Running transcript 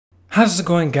How's it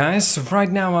going, guys? So right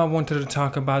now I wanted to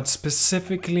talk about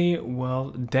specifically,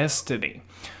 Destiny.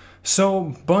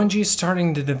 So Bungie is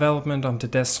starting the development of the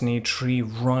Destiny 3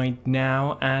 right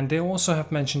now, and they also have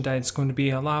mentioned that it's going to be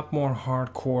a lot more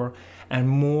hardcore and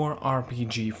more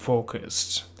RPG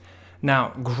focused.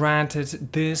 Now,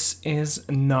 granted, this is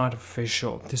not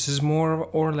official. This is more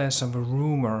or less of a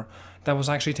rumor that was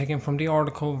actually taken from the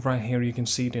article right here. You can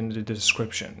see it in the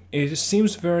description. It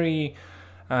seems very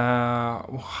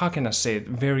how can I say it,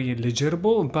 very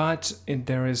legitimate, but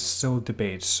there is still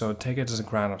debate, so take it as a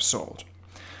grain of salt.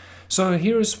 So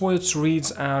here's what it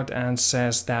reads out and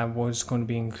says that what's going to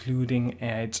be including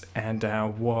it and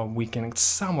what we can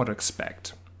somewhat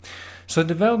expect. So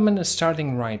development is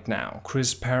starting right now.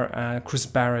 Chris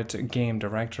Barrett, game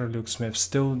director, Luke Smith,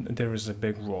 still there is a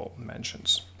big role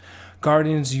mentions.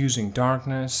 Guardians using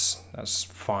darkness, that's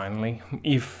finally,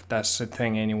 if that's the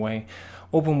thing anyway.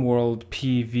 Open world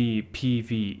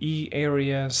PvE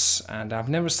areas, and I've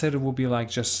never said it will be like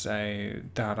just a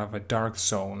that of a dark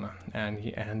zone,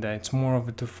 and it's more of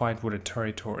a to fight with a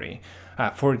territory,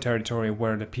 for a territory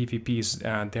where the PvP is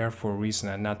there for a reason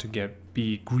and not to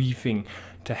be griefing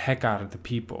the heck out of the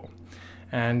people.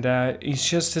 And it's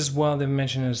just as well they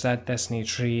mentioned is that Destiny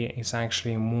 3 is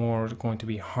actually more going to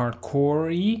be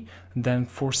hardcore-y than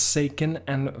Forsaken,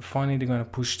 and finally they're going to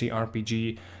push the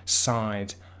RPG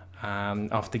side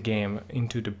of the game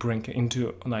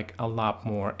into like a lot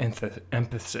more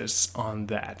emphasis on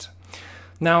that.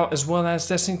 Now, as well as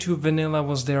Destiny 2 Vanilla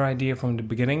was their idea from the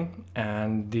beginning,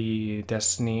 and the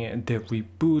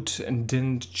reboot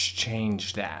didn't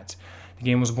change that. The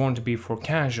game was born to be for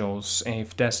casuals, and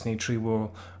if Destiny 3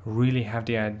 will really have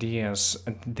the ideas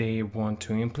they want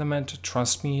to implement,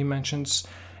 trust me, he mentions,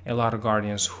 a lot of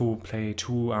Guardians who play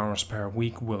 2 hours per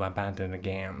week will abandon the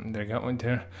game.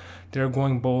 They're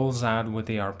going balls out with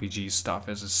the RPG stuff,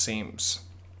 as it seems.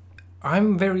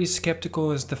 I'm very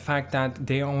skeptical as the fact that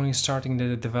they are only starting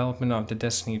the development of the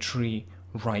Destiny 3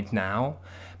 right now,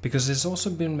 because it's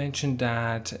also been mentioned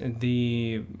that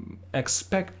the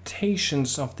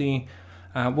expectations of the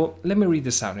well, let me read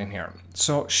this out in here.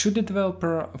 So, should the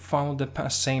developer follow the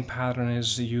same pattern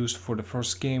as used for the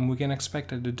first game, we can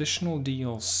expect an additional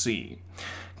DLC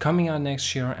coming out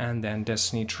next year, and then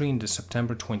Destiny 3 in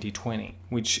September 2020,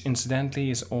 which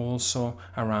incidentally is also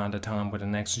around the time where the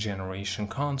next generation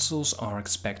consoles are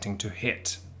expecting to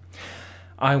hit.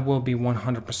 I will be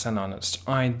 100% honest.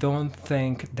 I don't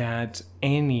think that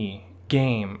any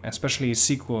game, especially a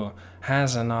sequel,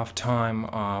 has enough time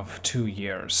of 2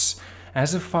 years.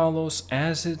 As it follows,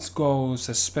 as it goes,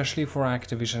 especially for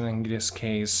Activision in this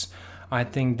case, I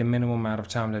think the minimum amount of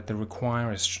time that they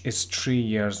require is 3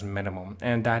 years minimum,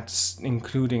 and that's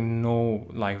including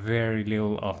very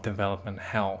little of development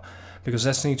hell. Because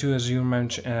Destiny 2,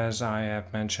 as I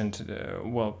have mentioned,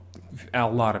 a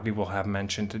lot of people have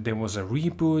mentioned, there was a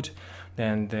reboot,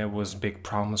 then there was big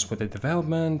problems with the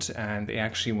development, and it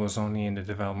actually was only in the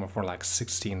development for like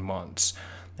 16 months.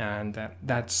 And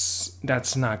that's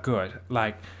not good.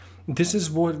 Like, this is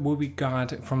what we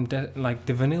got from the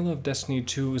vanilla of Destiny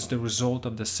 2 is the result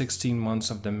of the 16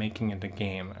 months of the making of the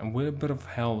game, and with a bit of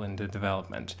hell in the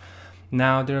development.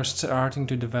 Now they're starting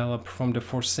to develop from the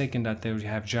Forsaken that they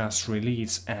have just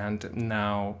released, and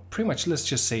now pretty much, let's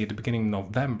just say the beginning of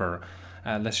November,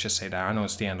 let's just say that, I know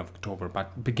it's the end of October,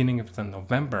 but beginning of the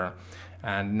November,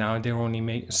 and now they're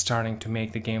only starting to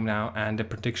make the game now, and the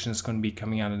prediction is going to be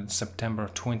coming out in September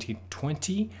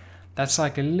 2020. That's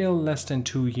like a little less than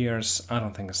 2 years. I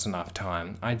don't think it's enough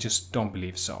time. I just don't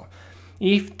believe so.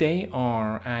 If they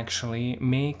are actually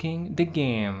making the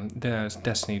game, the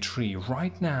Destiny 3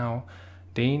 right now,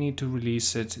 they need to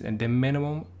release it, and the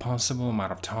minimum possible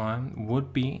amount of time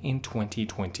would be in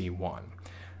 2021.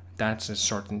 That's a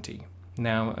certainty.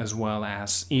 Now, as well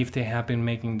as if they have been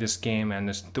making this game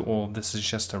and all this is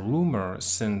just a rumor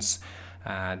since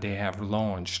they have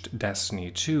launched Destiny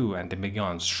 2 and they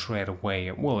began straight away.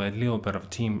 Well, a little bit of a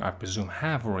team, I presume,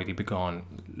 have already begun.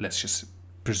 Let's just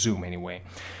presume anyway.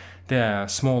 The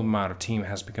small amount of team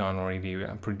has begun already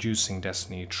producing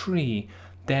Destiny 3.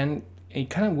 Then it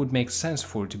kind of would make sense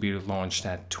for it to be launched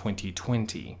at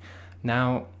 2020.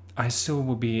 Now, I still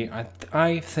will be.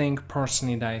 I think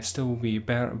personally that it still will be a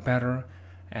better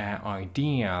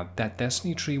idea that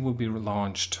Destiny 3 will be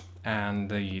launched in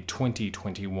the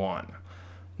 2021.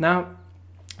 Now,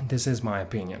 this is my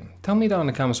opinion. Tell me down in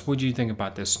the comments what do you think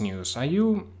about this news. Are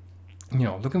you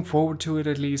looking forward to it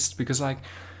at least? Because like,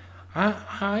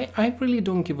 I really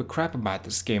don't give a crap about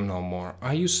this game no more.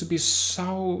 I used to be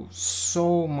so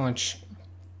much,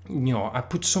 I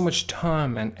put so much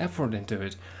time and effort into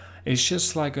it. It's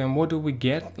just like, what do we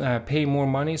get? Pay more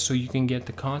money so you can get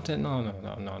the content? No, no,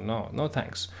 no, no, no, no,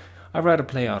 thanks. I'd rather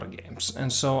play other games,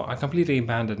 and so I completely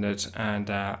abandoned it. And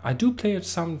I do play it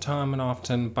sometime and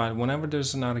often, but whenever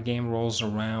there's another game rolls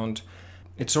around,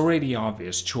 it's already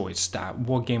obvious choice that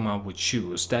what game I would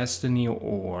choose, Destiny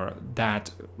or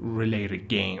that related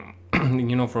game.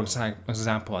 You know, for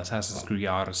example, Assassin's Creed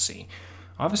Odyssey.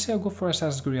 Obviously, I'll go for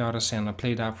Assassin's Creed Odyssey, and I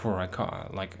play that for like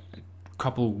a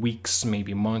couple of weeks,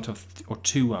 maybe a month or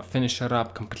two. I finish it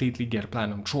up completely, get a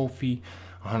platinum trophy,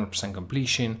 100%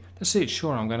 completion. That's it.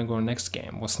 Sure, I'm gonna go to the next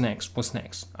game. What's next? What's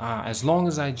next? As long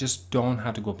as I just don't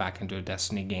have to go back into a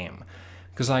Destiny game,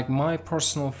 because like my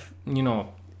personal, you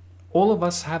know, all of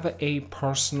us have a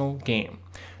personal game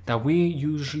that we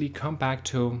usually come back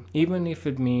to, even if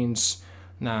it means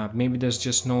maybe there's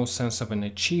just no sense of an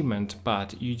achievement,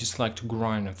 but you just like to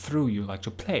grind it through, you like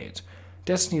to play it.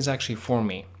 Destiny is actually for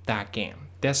me that game.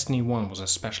 Destiny 1 was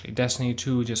especially. Destiny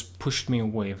 2 just pushed me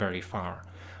away very far.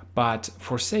 But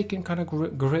Forsaken kind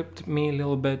of gripped me a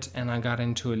little bit, and I got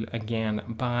into it again,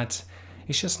 but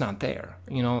it's just not there.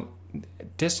 You know,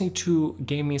 Destiny 2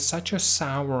 gave me such a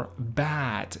sour,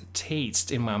 bad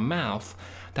taste in my mouth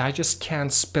that I just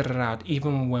can't spit it out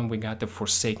even when we got the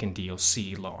Forsaken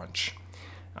DLC launch.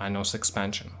 I know it's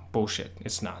expansion. Bullshit.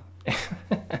 It's not.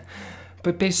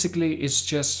 But basically, it's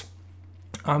just,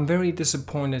 I'm very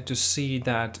disappointed to see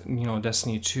that, you know,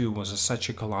 Destiny 2 was such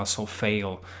a colossal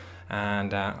fail.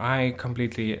 And I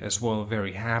completely as well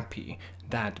very happy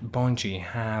that Bungie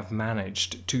have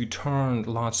managed to turn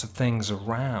lots of things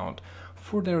around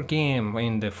for their game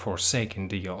in the Forsaken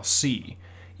DLC.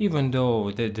 Even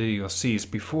though the DLCs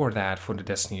before that for the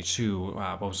Destiny 2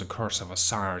 was the Curse of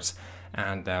Osiris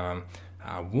and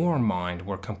Warmind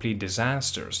were complete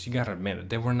disasters. You gotta admit it,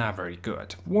 they were not very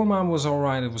good. Warmind was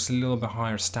alright, it was a little bit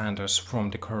higher standards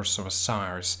from the Curse of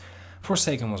Osiris.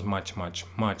 Forsaken was much, much,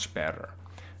 much better.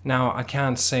 Now, I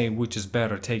can't say which is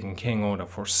better, Taken King or the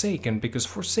Forsaken, because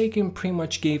Forsaken pretty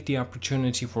much gave the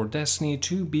opportunity for Destiny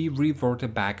to be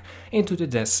reverted back into the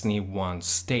Destiny 1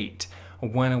 state,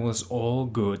 when it was all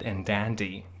good and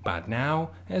dandy. But now,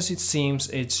 as it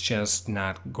seems, it's just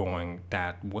not going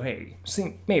that way.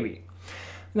 See, maybe.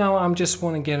 Now, I just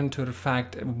want to get into the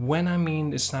fact, when I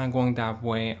mean it's not going that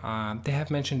way, they have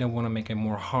mentioned they want to make it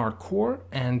more hardcore,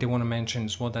 and they want to mention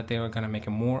as well that they are going to make it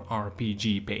more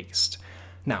RPG based.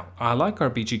 Now, I like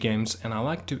RPG games and I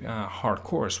like to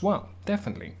hardcore as well,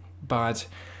 definitely. But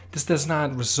this does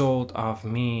not result of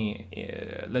me,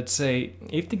 let's say,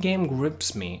 if the game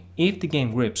grips me, if the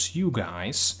game grips you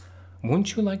guys,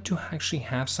 wouldn't you like to actually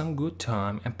have some good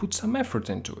time and put some effort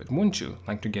into it? Wouldn't you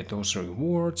like to get those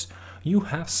rewards? You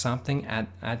have something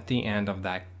at the end of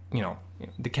that, you know,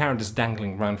 the carrot is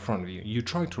dangling right in front of you. You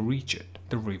try to reach it,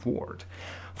 the reward.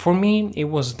 For me, it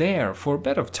was there for a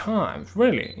bit of time,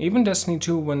 really. Even Destiny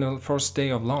 2, when the first day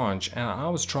of launch, and I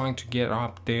was trying to get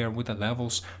up there with the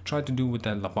levels, tried to do with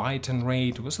the Leviathan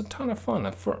raid. It was a ton of fun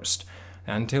at first,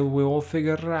 until we all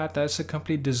figured out that it's a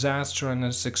complete disaster and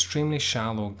it's an extremely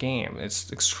shallow game.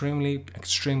 It's extremely,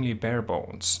 extremely bare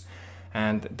bones.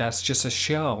 And that's just a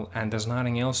shell and there's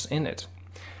nothing else in it.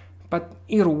 But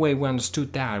either way, we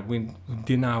understood that. We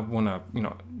did not want to, you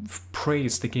know,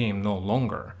 praise the game no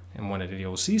longer. And when the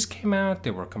DLCs came out,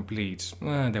 they were complete.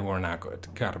 They were not good.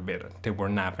 Gotta admit it. They were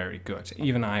not very good.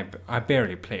 Even I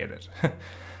barely played it.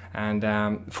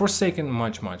 And Forsaken,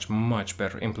 much, much, much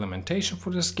better implementation for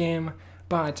this game.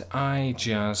 But I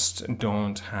just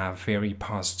don't have very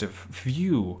positive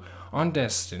view on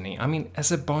Destiny. I mean,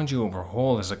 as a Bungie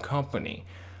overhaul, as a company.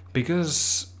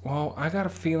 Because, well, I got a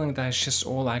feeling that it's just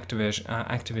all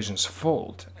Activision's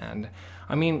fault. And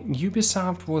I mean,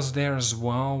 Ubisoft was there as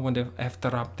well when they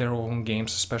effed up their own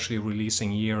games, especially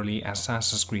releasing yearly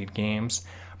Assassin's Creed games.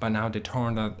 But now they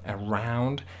turned it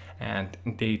around and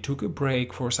they took a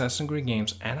break for Assassin's Creed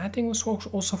games, and I think it was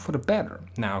also for the better.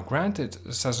 Now, granted,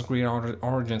 Assassin's Creed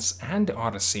Origins and the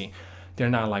Odyssey, they're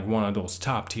not like one of those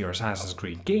top tier Assassin's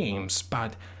Creed games,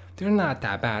 but they're not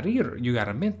that bad either, you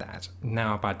gotta admit that.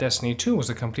 Now, about Destiny 2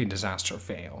 was a complete disaster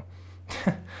fail.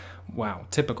 Wow,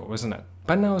 typical, isn't it?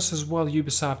 But now it's as well,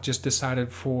 Ubisoft just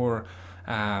decided for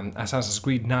Assassin's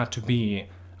Creed not to be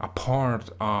a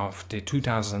part of the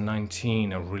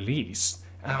 2019 release.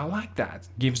 And I like that.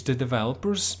 Gives the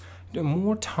developers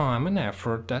more time and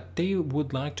effort that they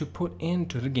would like to put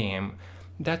into the game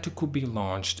that could be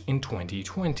launched in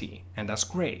 2020. And that's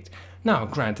great. Now,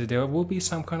 granted, there will be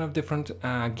some kind of different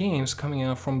games coming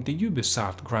out from the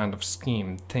Ubisoft grand of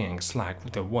scheme things,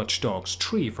 like the Watch Dogs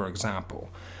 3, for example.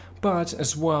 But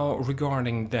as well,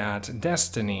 regarding that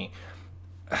Destiny,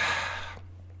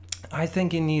 I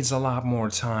think it needs a lot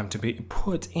more time to be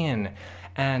put in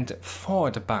and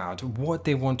thought about what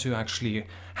they want to actually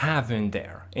have in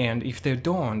there. And if they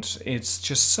don't, it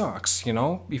just sucks, you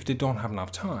know, if they don't have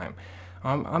enough time.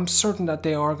 I'm certain that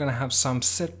they are gonna have some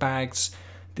setbacks.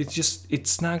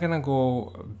 It's not gonna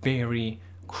go very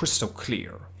crystal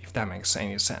clear, if that makes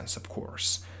any sense, of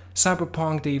course.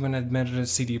 Cyberpunk, they even admitted at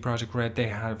CD Projekt Red they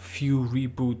had a few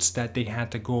reboots that they had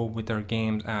to go with their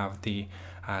games of the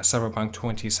Cyberpunk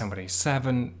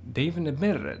 2077. They even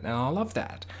admitted it, and I love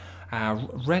that.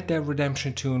 Red Dead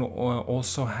Redemption 2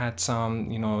 also had some,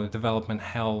 you know, development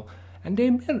hell, and they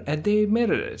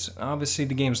admitted it. Obviously,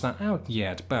 the game's not out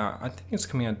yet, but I think it's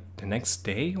coming out the next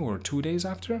day or 2 days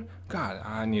after. God,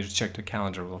 I need to check the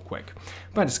calendar real quick.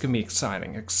 But it's gonna be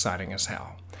exciting as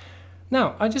hell.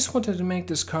 Now, I just wanted to make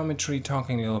this commentary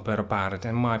talking a little bit about it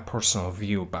and my personal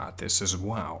view about this as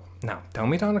well. Now, tell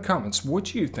me down in the comments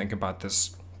what you think about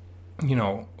this, you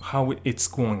know, how it's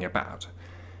going about.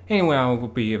 Anyway, I will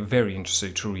be very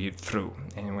interested to read through.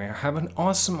 Anyway, have an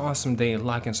awesome day,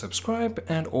 like and subscribe,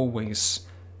 and always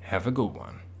have a good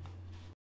one.